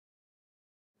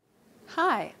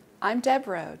Hi, I'm Deb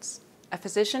Rhodes, a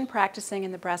physician practicing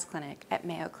in the breast clinic at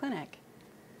Mayo Clinic.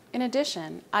 In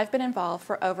addition, I've been involved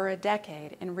for over a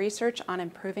decade in research on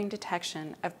improving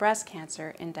detection of breast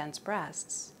cancer in dense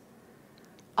breasts.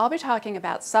 I'll be talking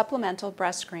about supplemental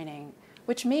breast screening,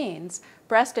 which means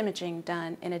breast imaging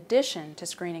done in addition to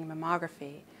screening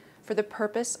mammography for the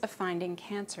purpose of finding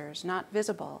cancers not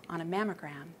visible on a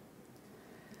mammogram.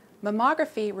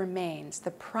 Mammography remains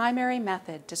the primary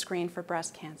method to screen for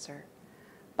breast cancer,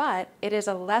 but it is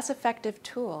a less effective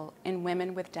tool in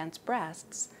women with dense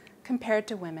breasts compared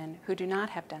to women who do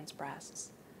not have dense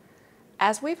breasts.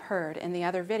 As we've heard in the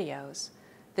other videos,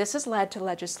 this has led to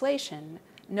legislation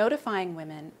notifying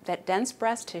women that dense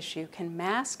breast tissue can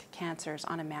mask cancers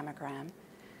on a mammogram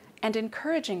and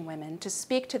encouraging women to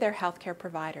speak to their healthcare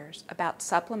providers about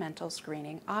supplemental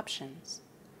screening options.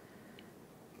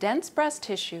 Dense breast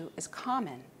tissue is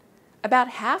common. About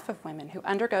half of women who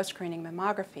undergo screening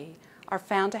mammography are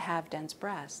found to have dense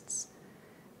breasts.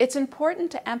 It's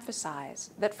important to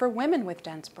emphasize that for women with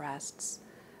dense breasts,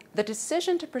 the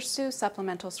decision to pursue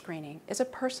supplemental screening is a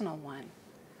personal one.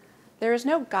 There is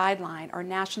no guideline or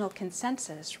national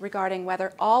consensus regarding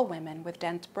whether all women with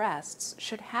dense breasts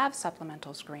should have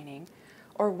supplemental screening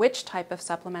or which type of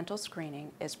supplemental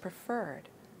screening is preferred.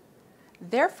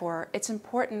 Therefore, it's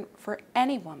important for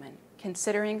any woman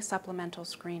considering supplemental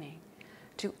screening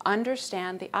to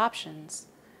understand the options,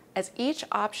 as each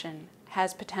option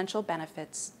has potential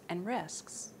benefits and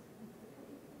risks.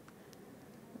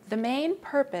 The main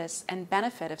purpose and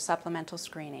benefit of supplemental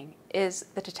screening is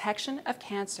the detection of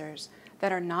cancers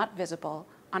that are not visible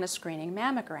on a screening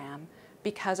mammogram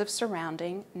because of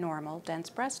surrounding normal dense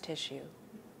breast tissue.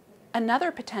 Another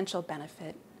potential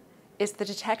benefit is the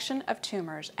detection of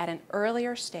tumors at an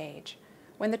earlier stage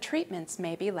when the treatments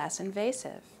may be less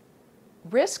invasive.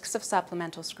 Risks of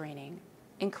supplemental screening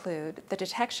include the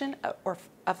detection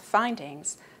of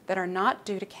findings that are not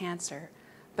due to cancer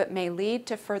but may lead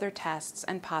to further tests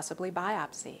and possibly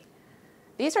biopsy.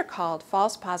 These are called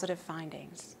false positive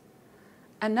findings.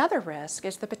 Another risk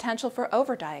is the potential for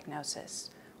overdiagnosis,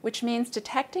 which means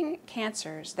detecting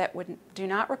cancers that do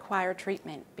not require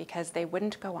treatment because they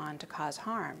wouldn't go on to cause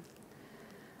harm.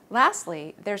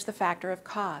 Lastly, there's the factor of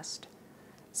cost.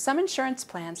 Some insurance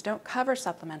plans don't cover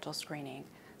supplemental screening,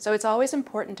 so it's always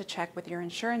important to check with your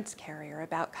insurance carrier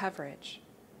about coverage.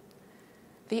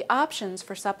 The options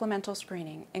for supplemental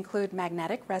screening include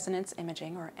magnetic resonance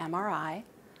imaging, or MRI,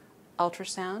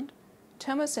 ultrasound,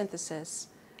 tomosynthesis,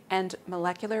 and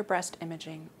molecular breast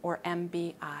imaging, or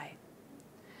MBI.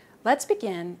 Let's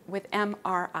begin with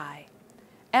MRI.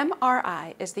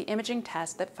 MRI is the imaging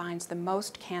test that finds the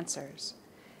most cancers.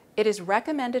 It is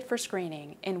recommended for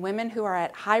screening in women who are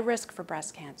at high risk for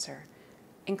breast cancer,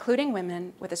 including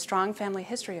women with a strong family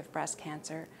history of breast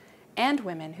cancer and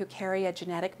women who carry a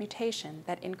genetic mutation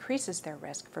that increases their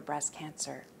risk for breast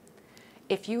cancer.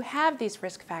 If you have these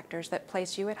risk factors that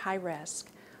place you at high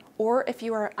risk, or if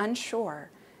you are unsure,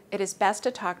 it is best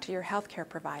to talk to your healthcare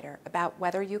provider about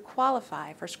whether you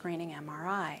qualify for screening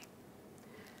MRI.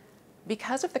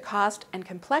 Because of the cost and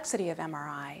complexity of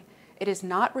MRI, it is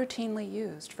not routinely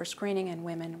used for screening in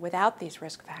women without these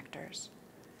risk factors.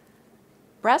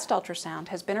 Breast ultrasound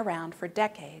has been around for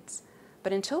decades,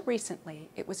 but until recently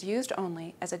it was used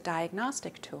only as a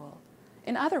diagnostic tool.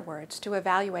 In other words, to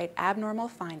evaluate abnormal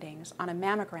findings on a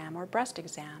mammogram or breast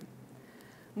exam.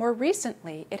 More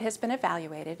recently, it has been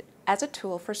evaluated as a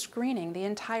tool for screening the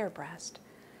entire breast.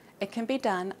 It can be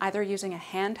done either using a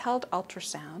handheld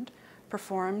ultrasound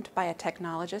performed by a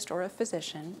technologist or a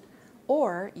physician,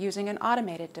 or using an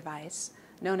automated device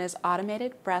known as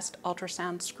Automated Breast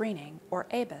Ultrasound Screening, or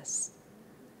ABUS.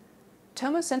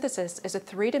 Tomosynthesis is a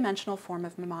three-dimensional form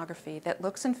of mammography that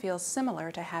looks and feels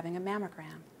similar to having a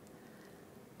mammogram.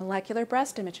 Molecular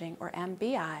breast imaging, or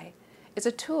MBI, is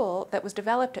a tool that was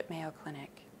developed at Mayo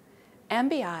Clinic.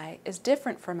 MBI is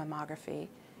different from mammography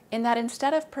in that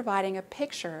instead of providing a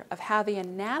picture of how the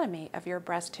anatomy of your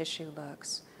breast tissue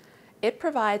looks, it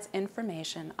provides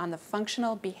information on the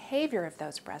functional behavior of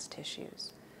those breast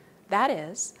tissues. That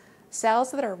is,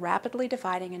 cells that are rapidly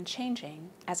dividing and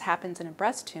changing, as happens in a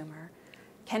breast tumor,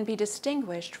 can be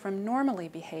distinguished from normally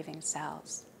behaving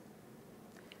cells.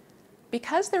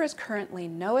 Because there is currently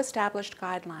no established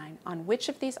guideline on which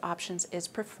of these options is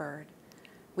preferred,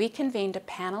 we convened a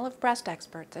panel of breast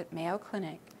experts at Mayo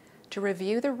Clinic to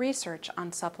review the research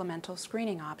on supplemental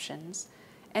screening options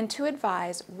and to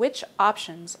advise which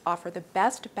options offer the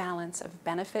best balance of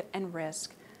benefit and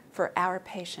risk for our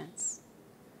patients.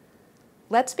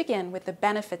 Let's begin with the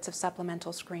benefits of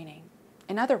supplemental screening.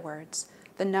 In other words,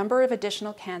 the number of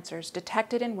additional cancers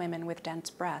detected in women with dense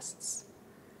breasts.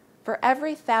 For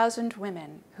every 1,000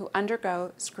 women who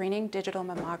undergo screening digital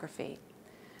mammography,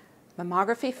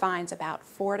 mammography finds about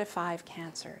 4 to 5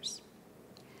 cancers.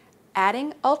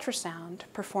 Adding ultrasound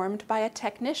performed by a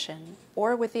technician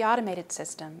or with the automated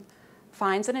system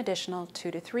finds an additional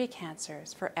 2 to 3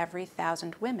 cancers for every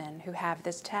 1,000 women who have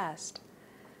this test.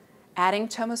 Adding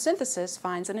tomosynthesis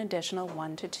finds an additional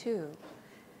 1 to 2.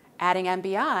 Adding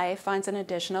MBI finds an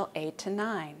additional 8 to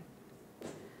 9.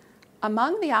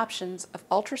 Among the options of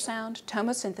ultrasound,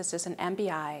 tomosynthesis, and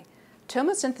MBI,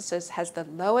 tomosynthesis has the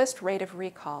lowest rate of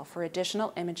recall for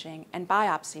additional imaging and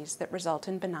biopsies that result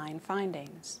in benign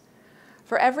findings.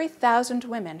 For every 1,000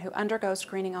 women who undergo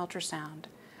screening ultrasound,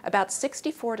 about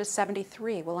 64 to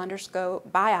 73 will undergo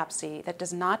biopsy that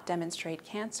does not demonstrate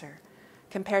cancer,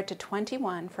 compared to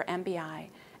 21 for MBI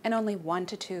and only 1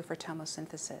 to 2 for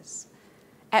tomosynthesis.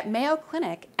 At Mayo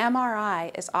Clinic,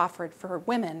 MRI is offered for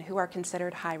women who are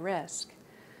considered high risk.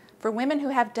 For women who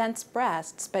have dense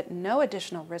breasts but no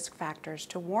additional risk factors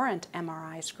to warrant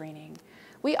MRI screening,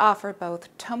 we offer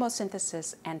both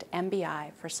tomosynthesis and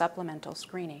MBI for supplemental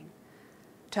screening.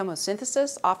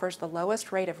 Tomosynthesis offers the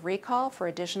lowest rate of recall for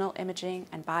additional imaging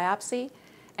and biopsy,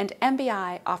 and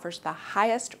MBI offers the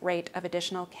highest rate of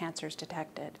additional cancers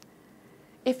detected.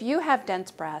 If you have dense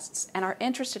breasts and are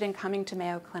interested in coming to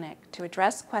Mayo Clinic to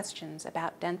address questions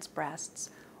about dense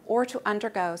breasts or to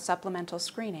undergo supplemental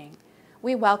screening,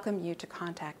 we welcome you to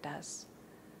contact us.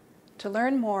 To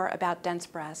learn more about dense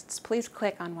breasts, please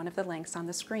click on one of the links on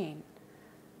the screen.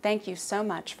 Thank you so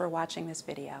much for watching this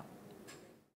video.